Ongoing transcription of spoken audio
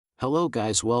Hello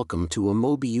guys, welcome to a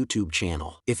Mobi YouTube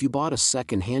channel. If you bought a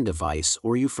second-hand device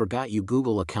or you forgot your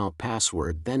Google account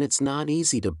password, then it's not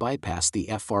easy to bypass the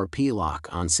FRP lock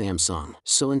on Samsung.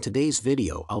 So in today's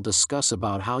video I'll discuss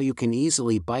about how you can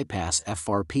easily bypass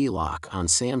FRP lock on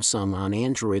Samsung on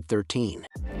Android 13.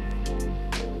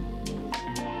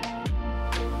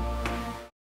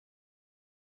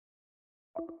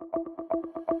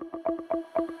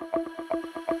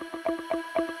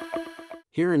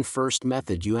 Here in first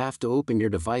method you have to open your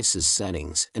device's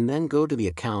settings and then go to the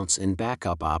accounts and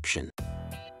backup option.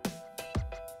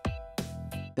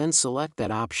 Then select that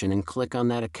option and click on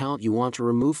that account you want to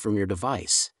remove from your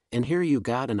device. And here you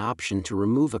got an option to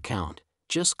remove account.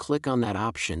 Just click on that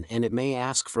option and it may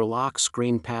ask for lock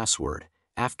screen password.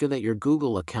 After that your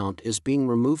Google account is being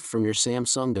removed from your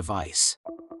Samsung device.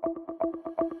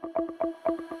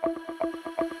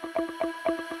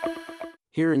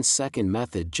 Here in second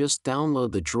method, just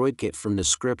download the DroidKit from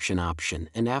description option,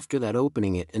 and after that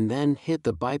opening it and then hit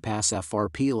the bypass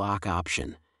FRP lock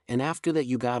option. And after that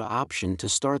you got an option to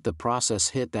start the process,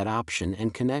 hit that option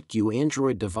and connect your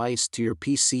Android device to your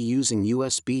PC using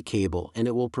USB cable and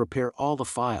it will prepare all the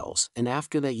files, and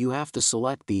after that you have to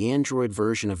select the Android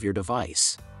version of your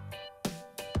device.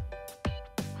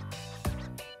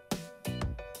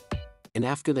 And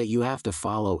after that you have to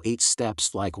follow 8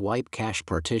 steps like wipe cache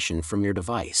partition from your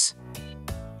device.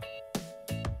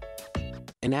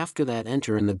 And after that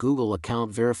enter in the Google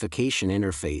account verification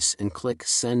interface and click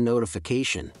send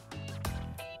notification.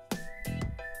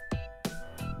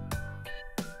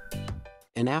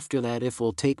 And after that it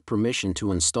will take permission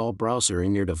to install browser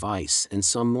in your device and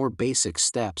some more basic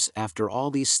steps. After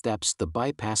all these steps the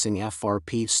bypassing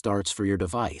FRP starts for your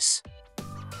device.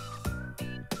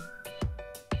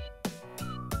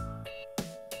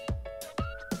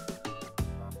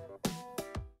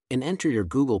 And enter your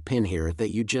Google PIN here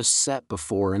that you just set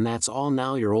before, and that's all.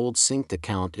 Now your old synced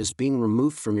account is being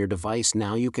removed from your device.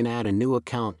 Now you can add a new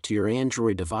account to your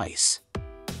Android device.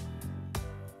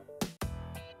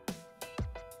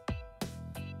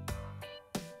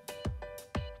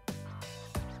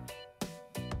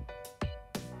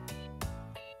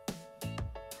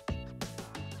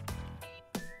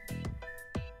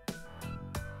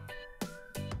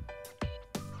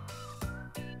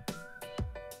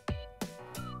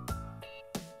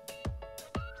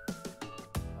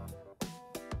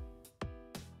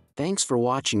 Thanks for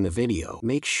watching the video.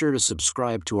 Make sure to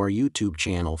subscribe to our YouTube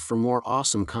channel for more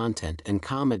awesome content and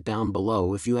comment down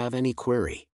below if you have any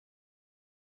query.